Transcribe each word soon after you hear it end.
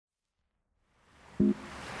Hi,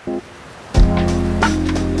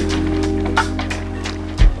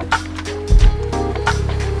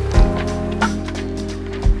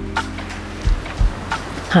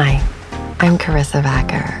 I'm Carissa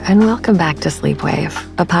Vacker, and welcome back to Sleepwave,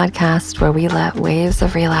 a podcast where we let waves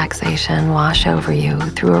of relaxation wash over you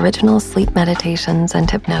through original sleep meditations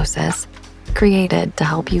and hypnosis created to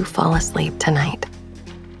help you fall asleep tonight.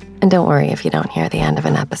 And don't worry if you don't hear the end of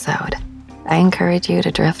an episode. I encourage you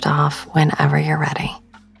to drift off whenever you're ready.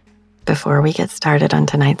 Before we get started on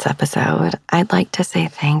tonight's episode, I'd like to say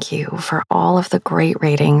thank you for all of the great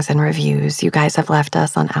ratings and reviews you guys have left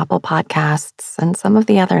us on Apple Podcasts and some of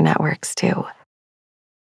the other networks too.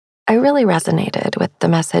 I really resonated with the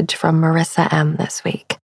message from Marissa M. this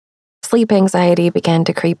week. Sleep anxiety began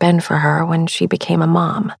to creep in for her when she became a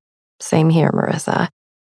mom. Same here, Marissa.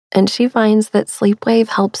 And she finds that Sleepwave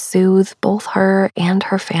helps soothe both her and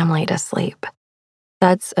her family to sleep.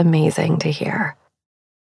 That's amazing to hear.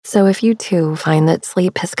 So if you too find that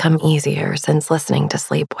sleep has come easier since listening to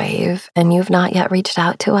Sleepwave and you've not yet reached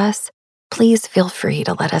out to us, please feel free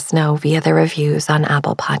to let us know via the reviews on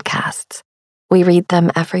Apple Podcasts. We read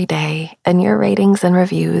them every day, and your ratings and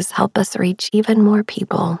reviews help us reach even more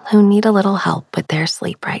people who need a little help with their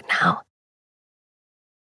sleep right now.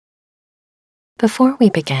 Before we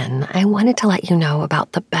begin, I wanted to let you know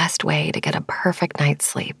about the best way to get a perfect night's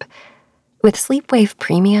sleep. With Sleepwave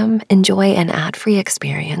Premium, enjoy an ad-free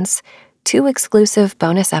experience, 2 exclusive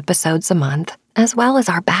bonus episodes a month, as well as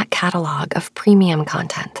our back catalog of premium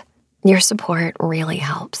content. Your support really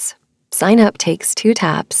helps. Sign up takes 2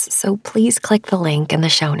 taps, so please click the link in the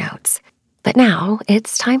show notes. But now,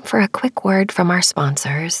 it's time for a quick word from our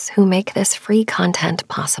sponsors who make this free content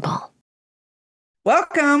possible.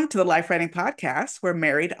 Welcome to the Life Writing Podcast, where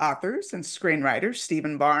married authors and screenwriters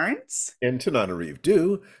Stephen Barnes and Tananarive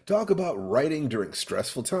Do talk about writing during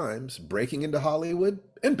stressful times, breaking into Hollywood,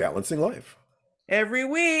 and balancing life. Every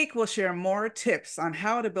week, we'll share more tips on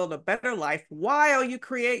how to build a better life while you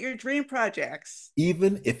create your dream projects.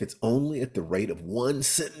 Even if it's only at the rate of 1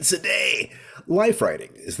 sentence a day. Life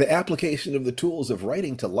writing is the application of the tools of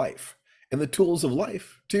writing to life and the tools of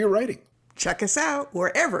life to your writing. Check us out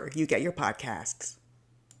wherever you get your podcasts.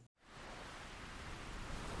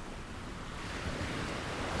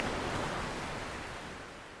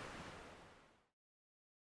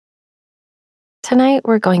 Tonight,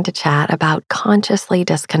 we're going to chat about consciously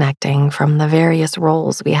disconnecting from the various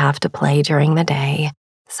roles we have to play during the day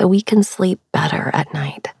so we can sleep better at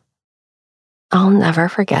night. I'll never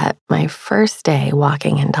forget my first day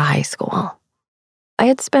walking into high school. I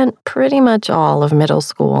had spent pretty much all of middle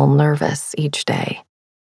school nervous each day.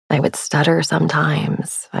 I would stutter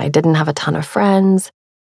sometimes. I didn't have a ton of friends.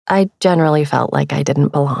 I generally felt like I didn't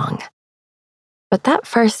belong. But that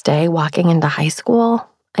first day walking into high school,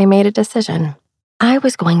 I made a decision. I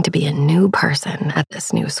was going to be a new person at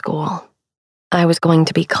this new school. I was going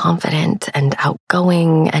to be confident and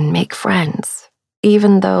outgoing and make friends,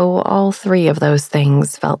 even though all 3 of those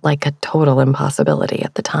things felt like a total impossibility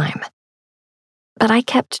at the time. But I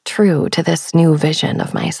kept true to this new vision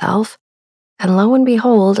of myself, and lo and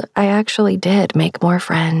behold, I actually did make more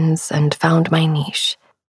friends and found my niche.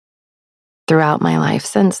 Throughout my life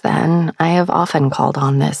since then, I have often called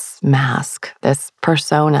on this mask, this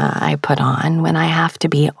persona I put on when I have to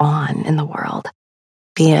be on in the world,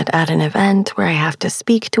 be it at an event where I have to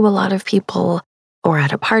speak to a lot of people, or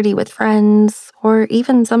at a party with friends, or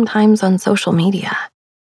even sometimes on social media.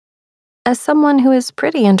 As someone who is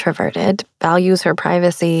pretty introverted, values her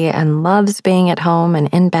privacy, and loves being at home and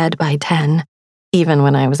in bed by 10, even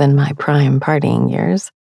when I was in my prime partying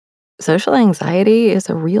years, social anxiety is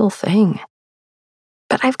a real thing.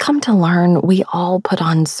 But I've come to learn we all put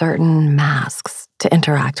on certain masks to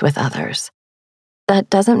interact with others. That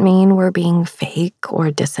doesn't mean we're being fake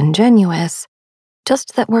or disingenuous,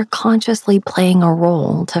 just that we're consciously playing a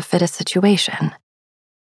role to fit a situation.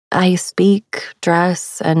 I speak,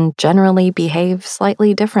 dress, and generally behave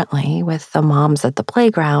slightly differently with the moms at the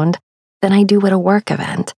playground than I do at a work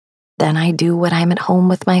event, than I do when I'm at home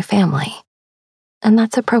with my family. And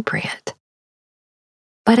that's appropriate.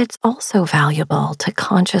 But it's also valuable to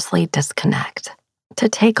consciously disconnect, to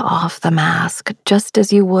take off the mask just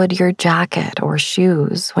as you would your jacket or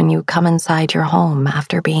shoes when you come inside your home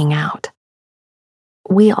after being out.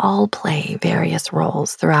 We all play various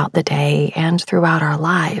roles throughout the day and throughout our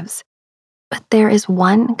lives, but there is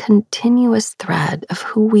one continuous thread of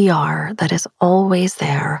who we are that is always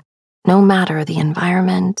there, no matter the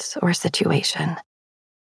environment or situation.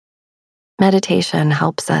 Meditation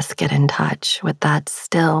helps us get in touch with that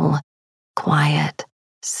still, quiet,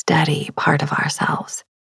 steady part of ourselves.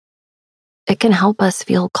 It can help us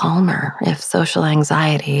feel calmer if social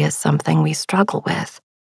anxiety is something we struggle with.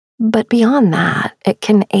 But beyond that, it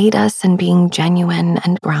can aid us in being genuine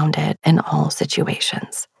and grounded in all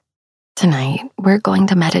situations. Tonight, we're going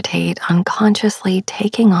to meditate on consciously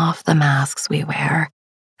taking off the masks we wear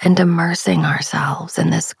and immersing ourselves in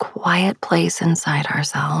this quiet place inside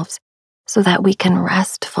ourselves so that we can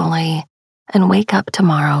rest fully and wake up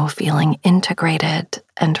tomorrow feeling integrated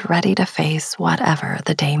and ready to face whatever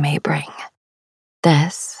the day may bring.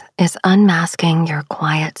 This is Unmasking Your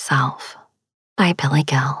Quiet Self by Billy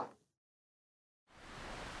Gill.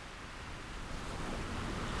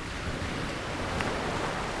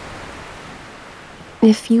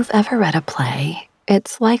 If you've ever read a play,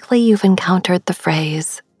 it's likely you've encountered the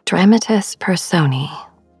phrase dramatis personae.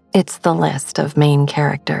 It's the list of main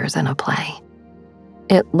characters in a play.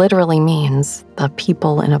 It literally means the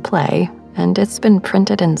people in a play, and it's been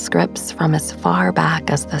printed in scripts from as far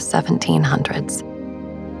back as the 1700s.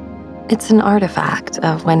 It's an artifact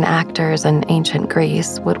of when actors in ancient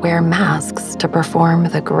Greece would wear masks to perform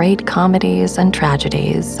the great comedies and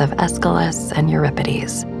tragedies of Aeschylus and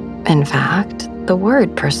Euripides. In fact, the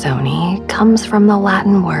word personae comes from the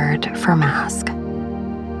Latin word for mask.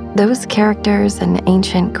 Those characters in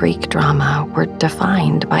ancient Greek drama were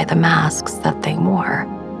defined by the masks that they wore.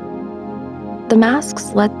 The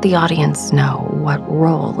masks let the audience know what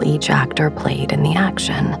role each actor played in the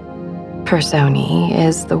action. Personae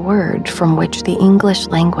is the word from which the English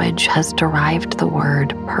language has derived the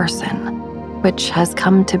word person, which has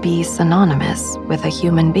come to be synonymous with a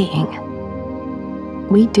human being.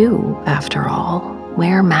 We do, after all,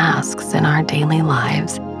 wear masks in our daily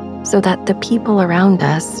lives so that the people around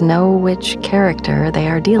us know which character they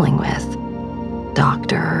are dealing with.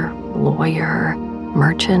 Doctor, lawyer,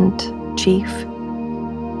 merchant, chief.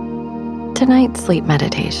 Tonight's sleep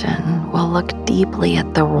meditation will look deeply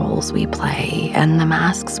at the roles we play and the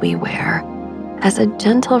masks we wear as a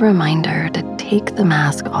gentle reminder to take the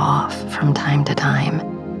mask off from time to time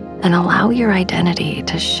and allow your identity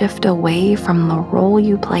to shift away from the role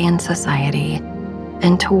you play in society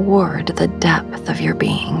and toward the depth of your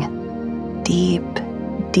being, deep,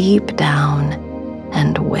 deep down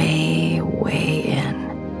and way, way in.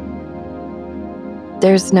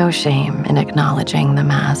 There's no shame in acknowledging the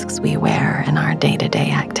masks we wear in our day-to-day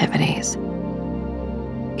activities.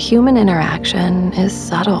 Human interaction is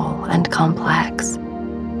subtle and complex.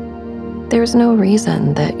 There's no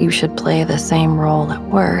reason that you should play the same role at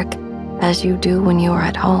work as you do when you are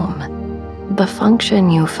at home. The function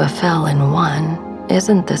you fulfill in one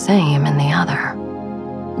isn't the same in the other.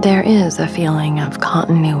 There is a feeling of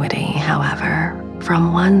continuity, however,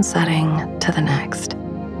 from one setting to the next.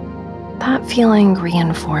 That feeling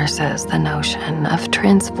reinforces the notion of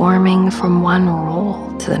transforming from one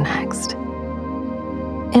role to the next.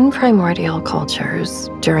 In primordial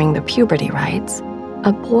cultures, during the puberty rites,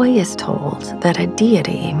 a boy is told that a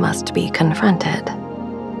deity must be confronted.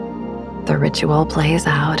 The ritual plays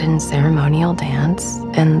out in ceremonial dance,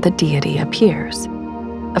 and the deity appears.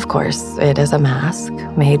 Of course, it is a mask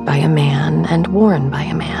made by a man and worn by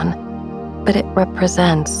a man, but it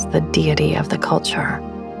represents the deity of the culture.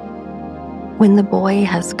 When the boy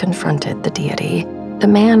has confronted the deity, the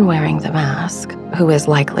man wearing the mask, who is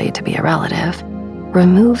likely to be a relative,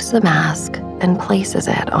 removes the mask and places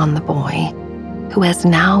it on the boy, who has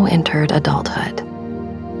now entered adulthood.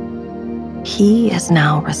 He is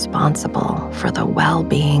now responsible for the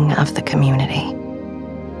well-being of the community.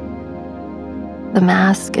 The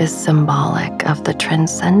mask is symbolic of the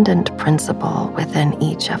transcendent principle within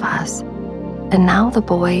each of us, and now the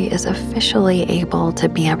boy is officially able to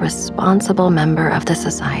be a responsible member of the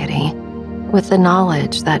society with the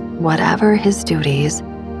knowledge that whatever his duties,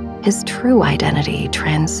 his true identity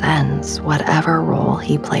transcends whatever role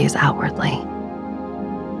he plays outwardly.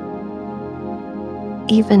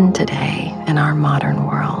 Even today, in our modern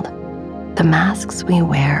world, the masks we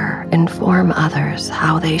wear inform others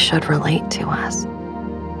how they should relate to us.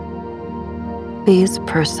 These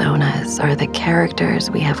personas are the characters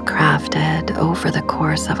we have crafted over the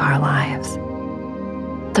course of our lives.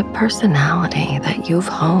 The personality that you've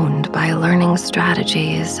honed by learning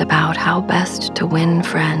strategies about how best to win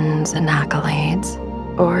friends and accolades,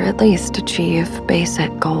 or at least achieve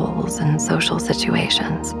basic goals in social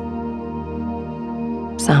situations.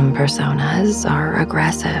 Some personas are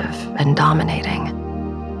aggressive and dominating.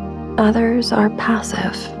 Others are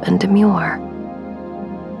passive and demure.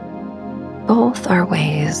 Both are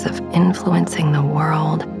ways of influencing the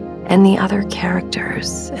world and the other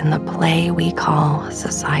characters in the play we call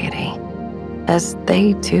society, as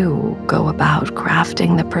they too go about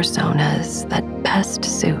crafting the personas that best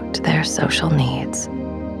suit their social needs.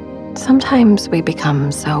 Sometimes we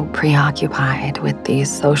become so preoccupied with these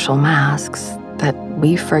social masks that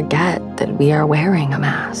we forget that we are wearing a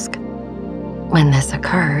mask. When this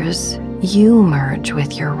occurs, you merge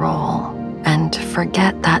with your role and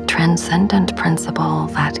forget that transcendent principle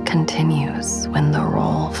that continues when the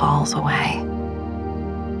role falls away.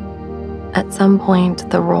 At some point,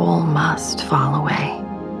 the role must fall away.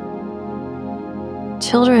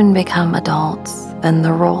 Children become adults, and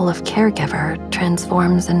the role of caregiver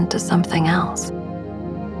transforms into something else.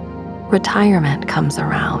 Retirement comes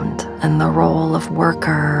around, and the role of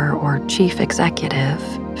worker or chief executive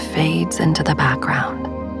fades into the background.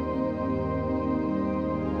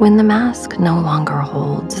 When the mask no longer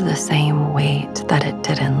holds the same weight that it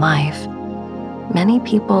did in life, many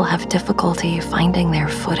people have difficulty finding their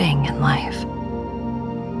footing in life.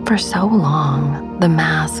 For so long, the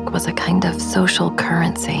mask was a kind of social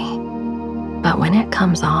currency. But when it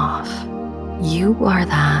comes off, you are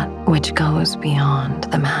that which goes beyond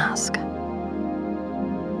the mask.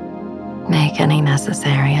 Make any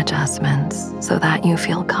necessary adjustments so that you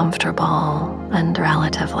feel comfortable and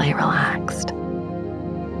relatively relaxed.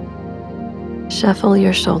 Shuffle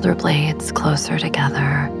your shoulder blades closer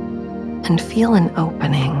together and feel an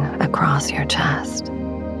opening across your chest.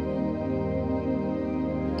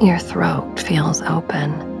 Your throat feels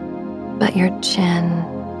open, but your chin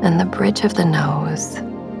and the bridge of the nose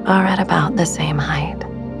are at about the same height.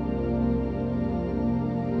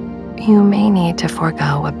 You may need to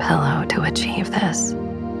forego a pillow to achieve this,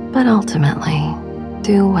 but ultimately,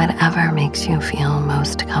 do whatever makes you feel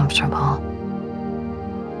most comfortable.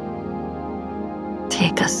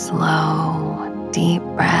 Take a slow, deep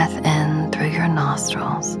breath in through your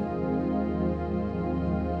nostrils.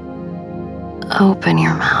 Open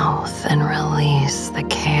your mouth and release the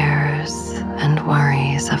cares and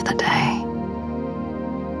worries of the day.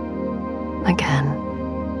 Again,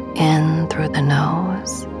 in through the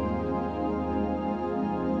nose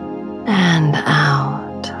and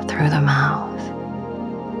out through the mouth.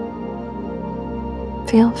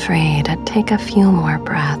 Feel free to take a few more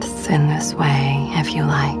breaths in this way if you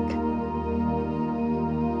like.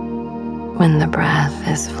 When the breath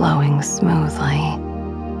is flowing smoothly,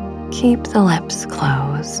 keep the lips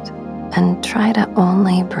closed and try to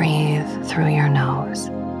only breathe through your nose.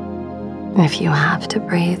 If you have to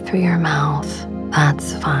breathe through your mouth,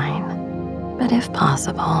 that's fine. But if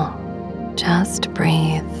possible, just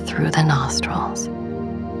breathe through the nostrils.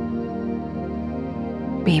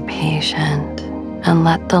 Be patient and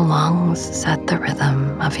let the lungs set the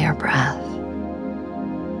rhythm of your breath.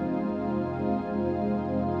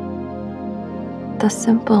 The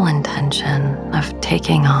simple intention of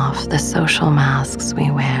taking off the social masks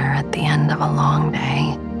we wear at the end of a long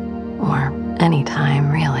day, or any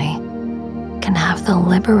time really, can have the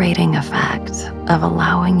liberating effect of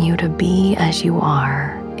allowing you to be as you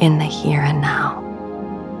are in the here and now.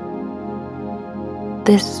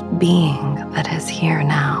 This being that is here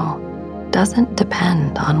now doesn't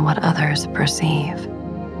depend on what others perceive.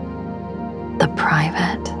 The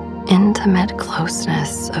private, intimate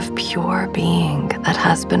closeness of pure being that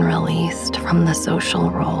has been released from the social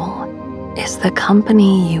role is the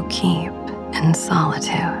company you keep in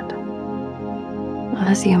solitude.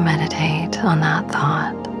 As you meditate on that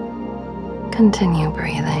thought, continue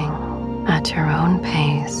breathing at your own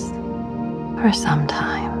pace for some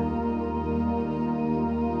time.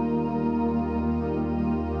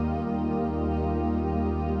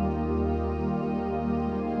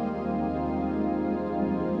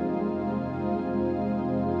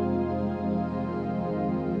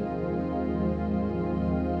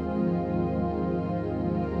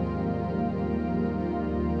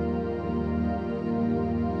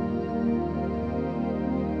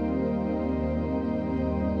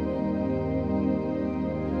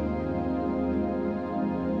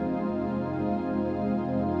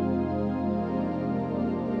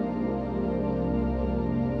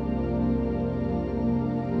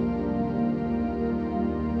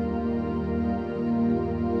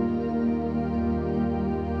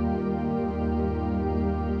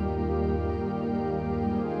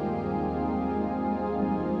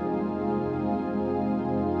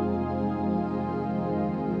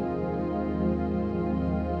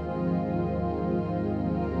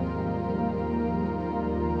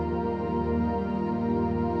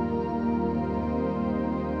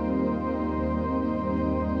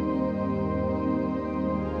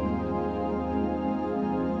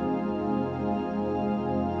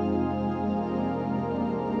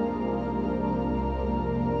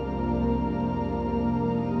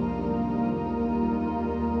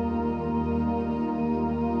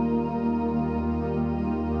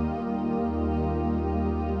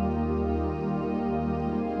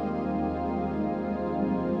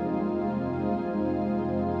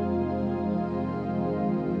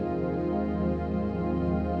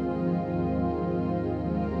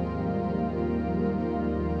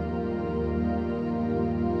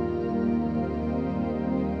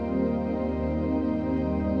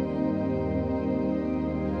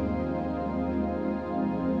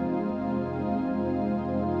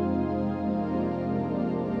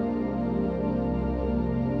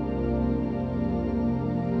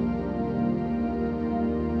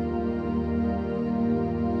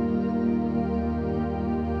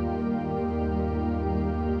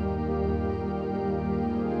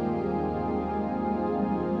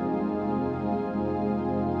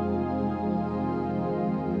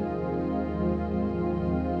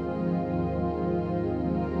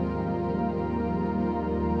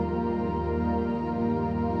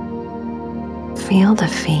 feel the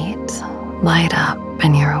feet light up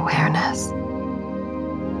in your awareness.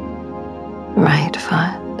 Right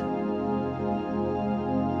foot,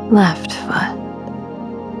 left foot,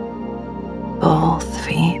 both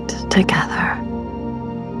feet together.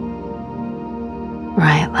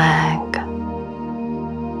 Right leg,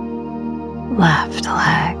 left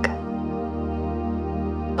leg,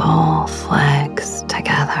 both legs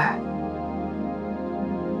together.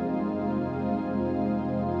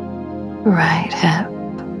 Right hip,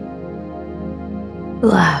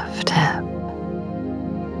 left hip,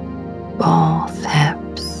 both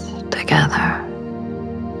hips together.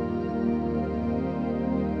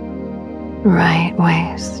 Right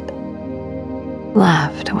waist,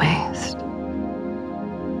 left waist,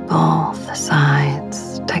 both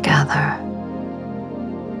sides together.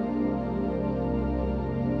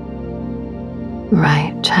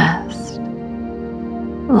 Right chest,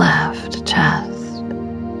 left chest,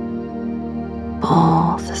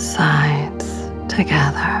 both sides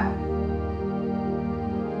together.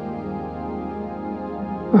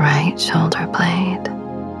 Right shoulder blade,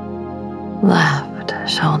 left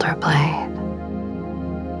shoulder blade,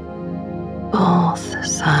 both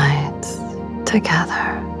sides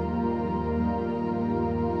together.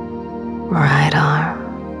 Right arm,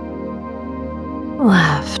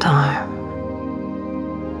 left arm,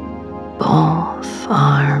 both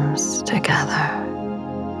arms together.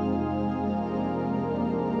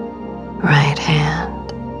 Right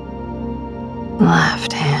hand,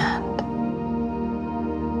 left hand,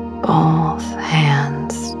 both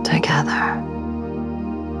hands together.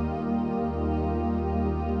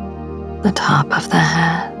 The top of the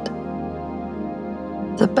head,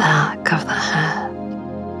 the back of the head,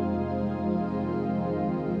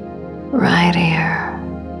 right ear,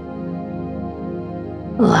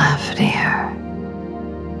 left ear,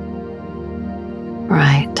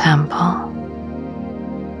 right temple,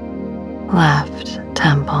 left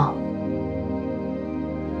temple,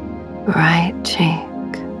 right cheek,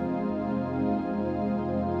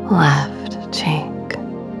 left cheek,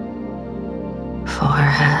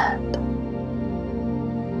 forehead,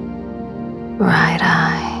 right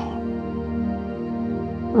eye,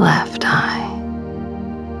 left eye,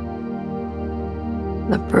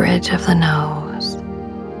 the bridge of the nose,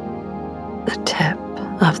 the tip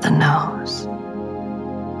of the nose,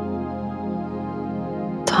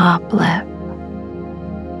 top lip,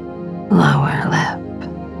 lower lip,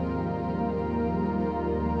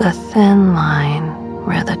 the thin line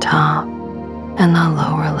where the top and the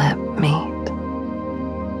lower lip meet,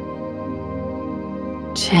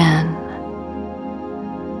 chin,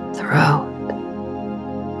 throat,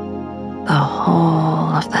 the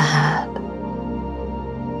whole of the head,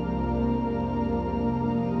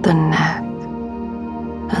 the neck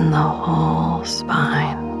and the whole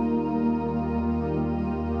spine,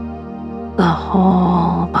 the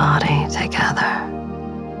whole body together,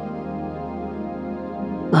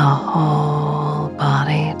 the whole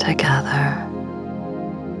body together,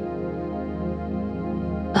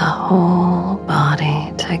 the whole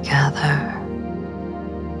body together,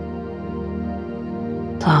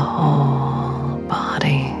 the whole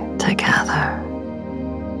body together.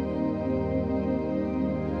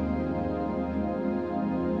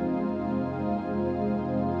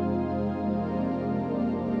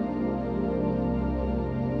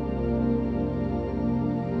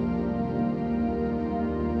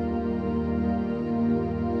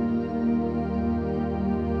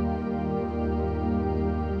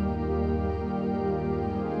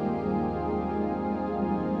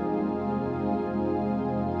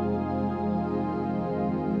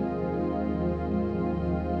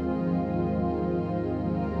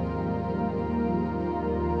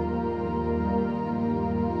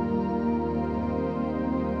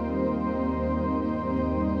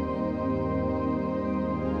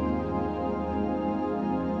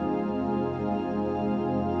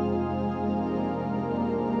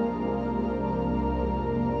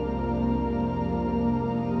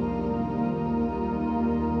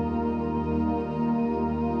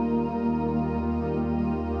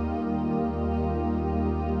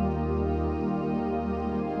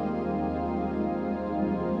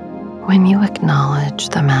 When you acknowledge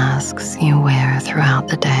the masks you wear throughout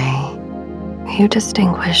the day, you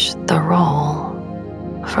distinguish the role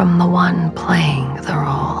from the one playing the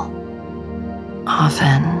role.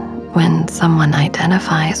 Often, when someone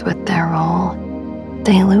identifies with their role,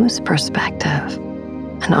 they lose perspective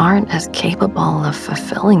and aren't as capable of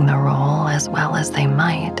fulfilling the role as well as they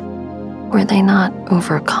might, were they not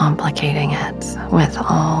overcomplicating it with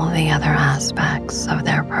all the other aspects of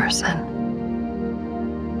their person.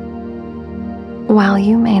 While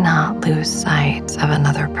you may not lose sight of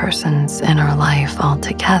another person's inner life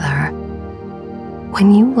altogether,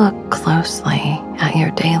 when you look closely at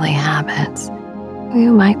your daily habits,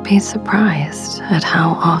 you might be surprised at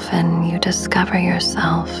how often you discover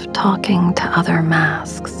yourself talking to other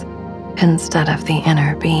masks instead of the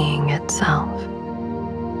inner being itself.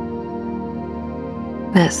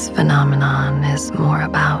 This phenomenon is more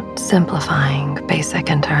about simplifying basic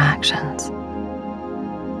interactions.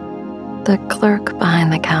 The clerk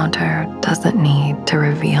behind the counter doesn't need to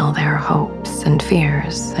reveal their hopes and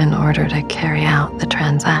fears in order to carry out the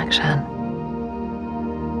transaction.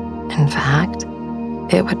 In fact,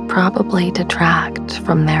 it would probably detract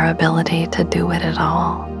from their ability to do it at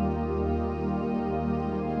all.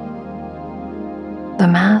 The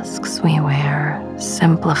masks we wear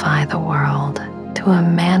simplify the world to a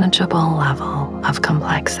manageable level of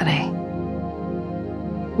complexity.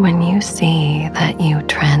 When you see that you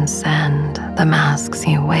transcend the masks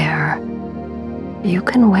you wear, you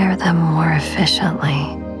can wear them more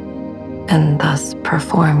efficiently and thus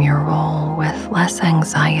perform your role with less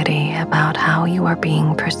anxiety about how you are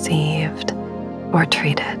being perceived or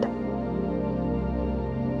treated.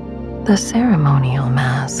 The ceremonial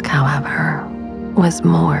mask, however, was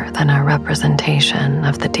more than a representation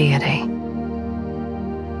of the deity.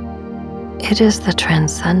 It is the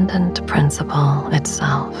transcendent principle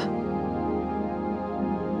itself.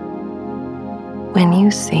 When you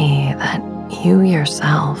see that you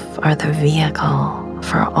yourself are the vehicle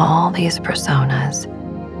for all these personas,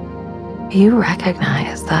 you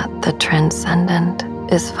recognize that the transcendent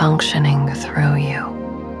is functioning through you.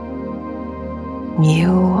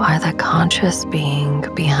 You are the conscious being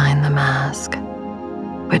behind the mask,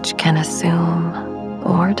 which can assume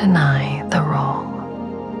or deny the role.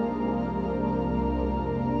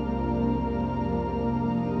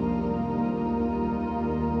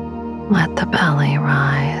 Let the belly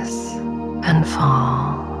rise and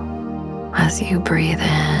fall as you breathe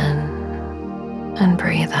in and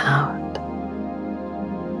breathe out.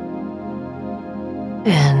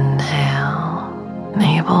 Inhale,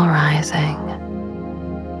 navel rising.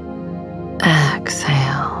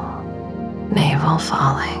 Exhale, navel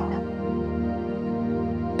falling.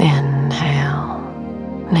 Inhale,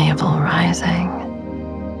 navel rising.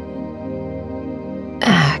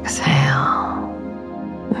 Exhale,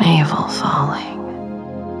 navel falling.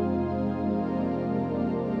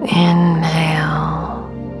 Inhale,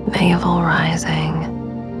 navel rising.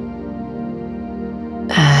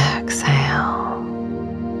 Exhale,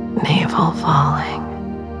 navel falling.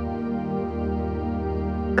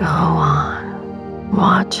 Go on,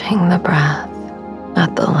 watching the breath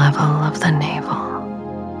at the level of the navel.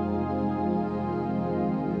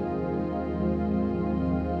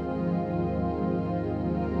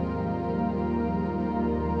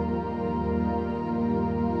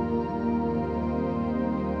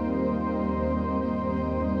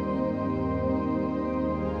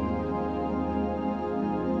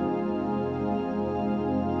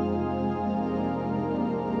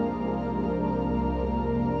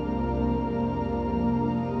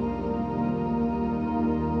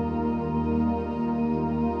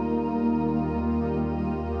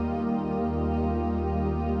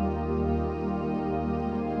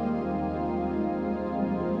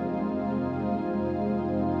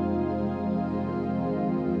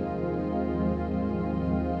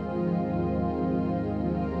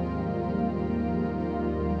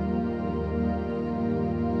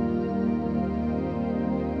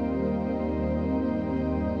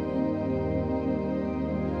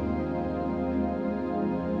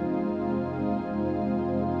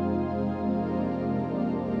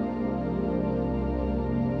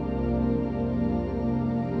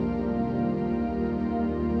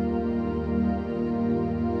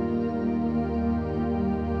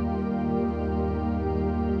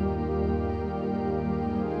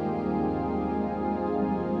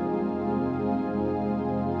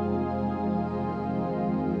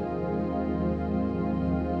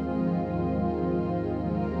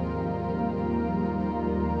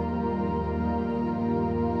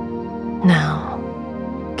 Now,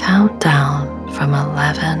 count down from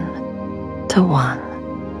 11 to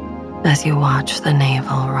 1 as you watch the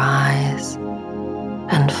navel rise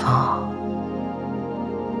and fall.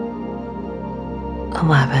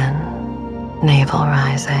 11, navel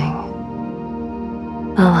rising.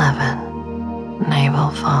 11,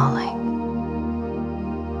 navel falling.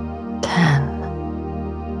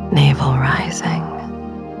 10, navel rising.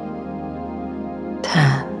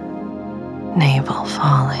 10, navel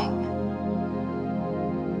falling.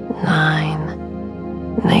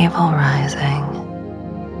 9, navel rising.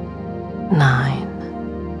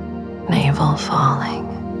 9, navel still falling.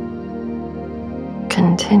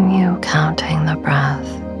 Continue counting the breath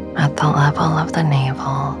at the level of the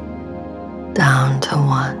navel down to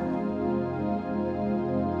 1.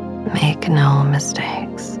 Make no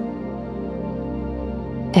mistakes.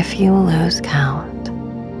 If you lose count,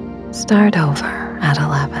 start over at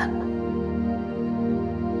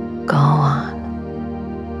 11. Go on.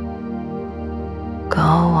 Go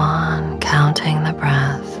on counting the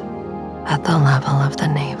breath at the level of the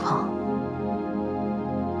navel.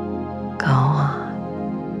 Go on.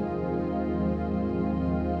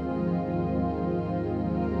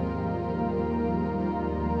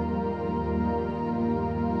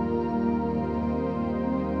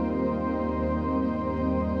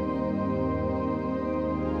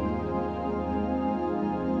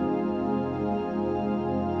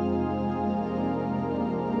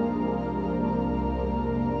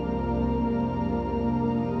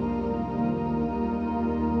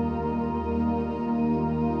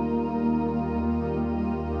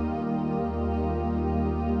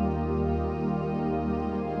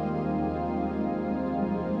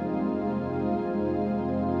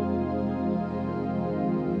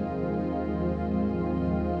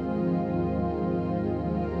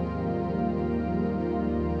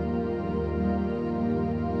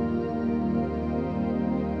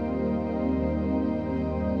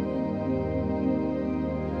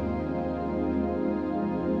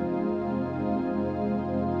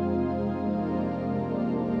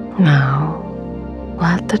 Now,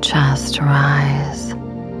 let the chest rise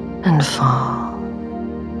and fall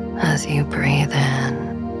as you breathe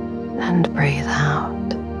in and breathe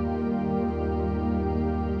out.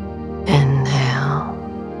 Inhale,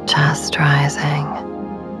 chest rising.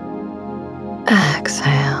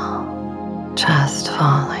 Exhale, chest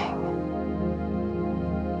falling.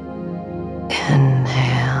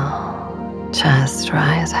 Inhale, chest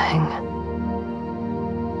rising.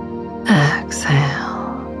 Exhale,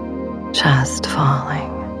 chest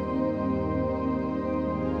falling.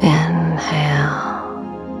 Inhale,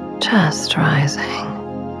 chest rising.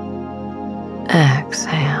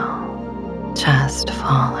 Exhale, chest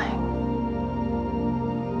falling.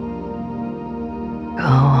 Go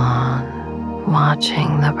on,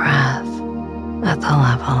 watching the breath at the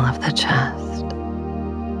level of the chest.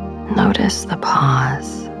 Notice the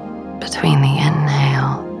pause between the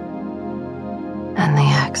inhale and the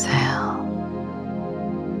exhale.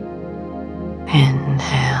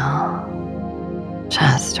 Inhale,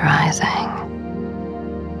 chest rising.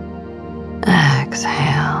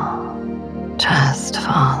 Exhale, chest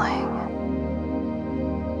falling.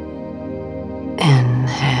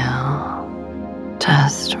 Inhale,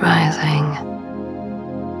 chest rising.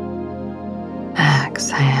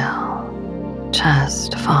 Exhale,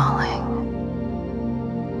 chest falling.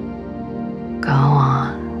 Go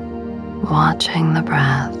on, watching the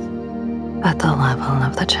breath at the level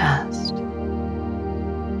of the chest.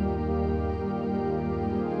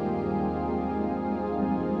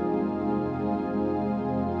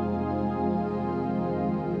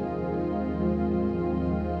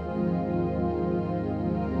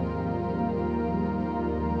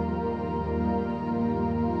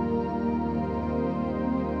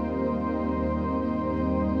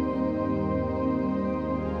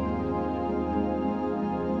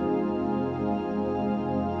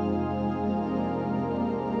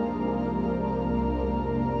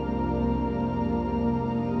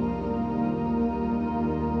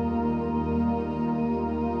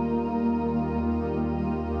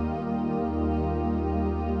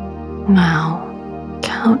 Now,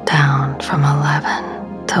 count down from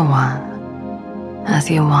 11 to 1 as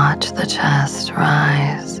you watch the chest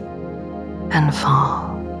rise and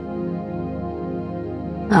fall.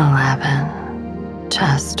 11,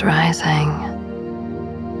 chest rising.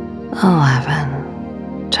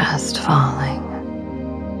 11, chest falling.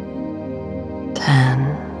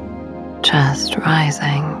 10, chest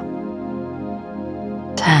rising.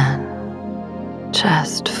 10,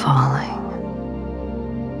 chest falling.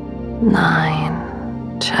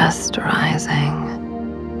 9, chest rising.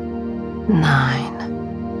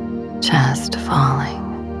 9, chest falling.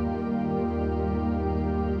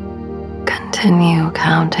 Continue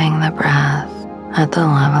counting the breath at the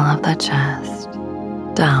level of the chest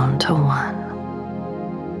down to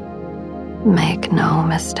 1. Make no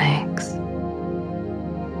mistakes.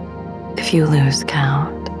 If you lose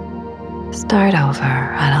count, start over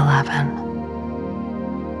at 11.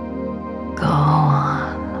 Go on.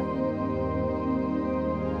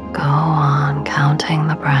 Go on counting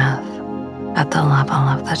the breath at the level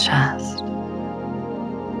of the chest.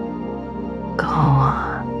 Go on.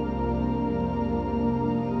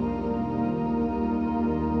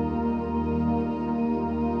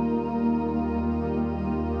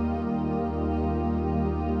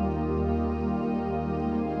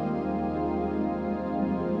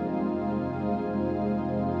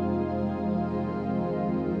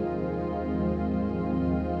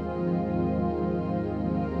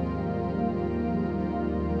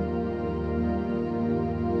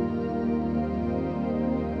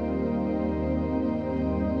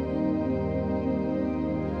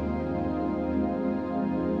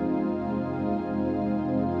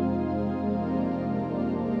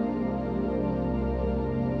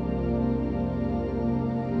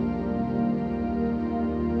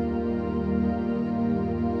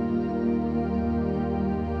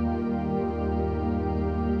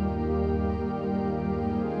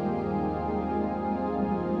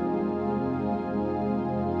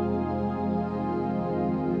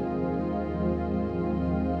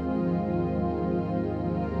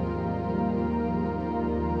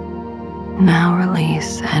 Now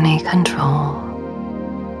release any control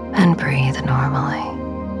and breathe normally.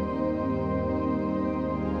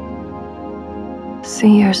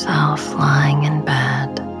 See yourself lying in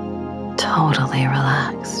bed, totally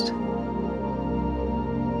relaxed.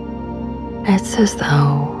 It's as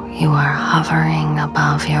though you are hovering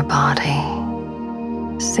above your body,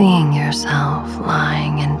 seeing yourself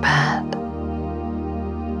lying in bed.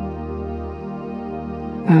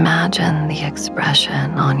 Imagine the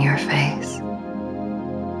expression on your face.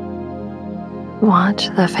 Watch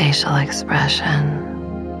the facial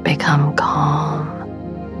expression become calm,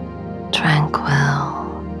 tranquil,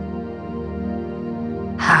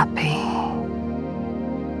 happy,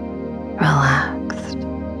 relaxed.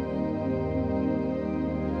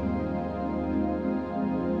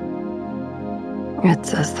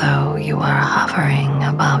 It's as though you are hovering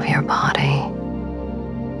above your body,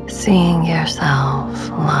 seeing yourself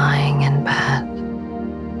lying in bed.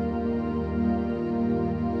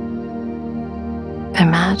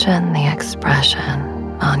 Imagine the expression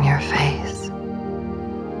on your face.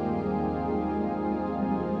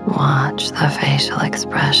 Watch the facial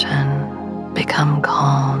expression become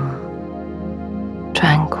calm,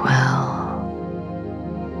 tranquil,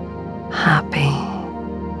 happy,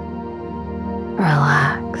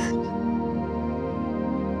 relaxed.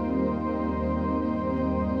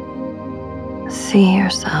 See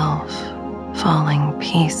yourself falling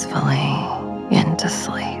peacefully into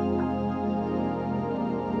sleep.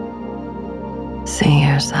 See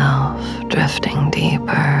yourself drifting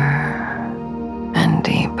deeper and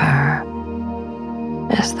deeper,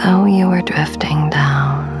 as though you were drifting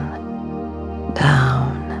down,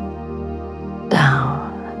 down,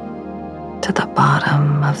 down to the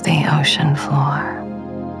bottom of the ocean floor.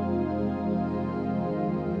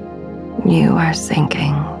 You are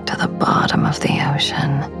sinking to the bottom of the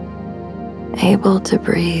ocean, able to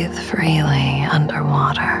breathe freely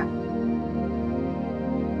underwater.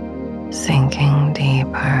 Sinking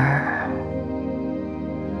deeper,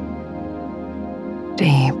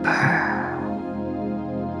 deeper,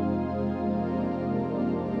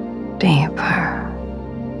 deeper.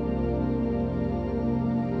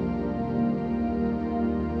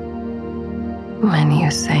 When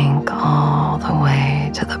you sink all the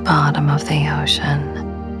way to the bottom of the ocean,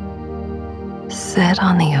 sit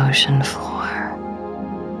on the ocean floor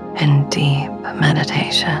in deep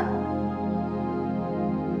meditation.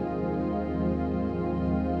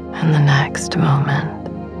 In the next moment,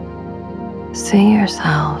 see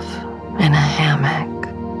yourself in a hammock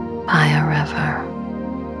by a river.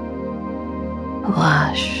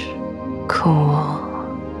 Lush, cool,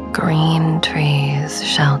 green trees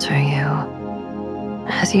shelter you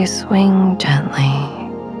as you swing gently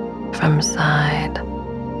from side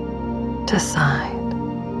to side.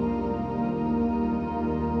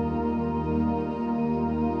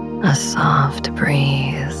 A soft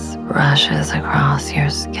breeze rushes across your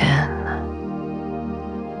skin.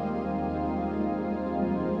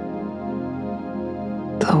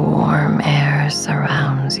 The warm air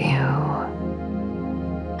surrounds you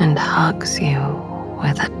and hugs you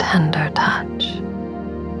with a tender touch.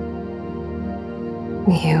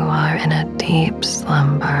 You are in a deep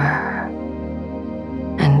slumber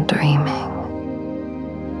and dreaming.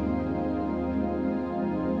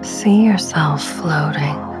 See yourself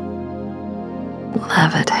floating,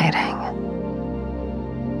 levitating.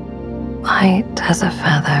 Light as a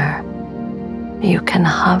feather, you can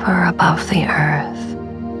hover above the earth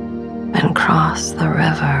and cross the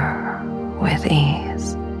river with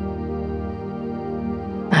ease.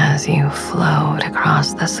 As you float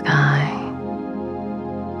across the sky,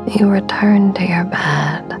 you return to your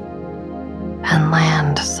bed and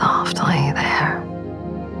land softly there.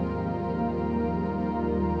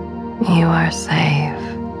 You are safe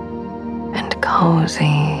and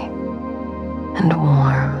cozy and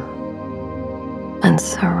warm and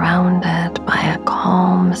surrounded by a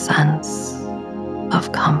calm sense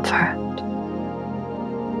of comfort.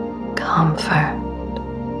 Comfort.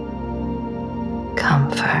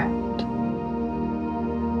 Comfort.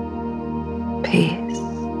 Peace.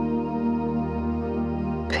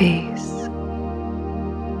 Peace.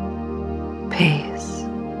 Peace.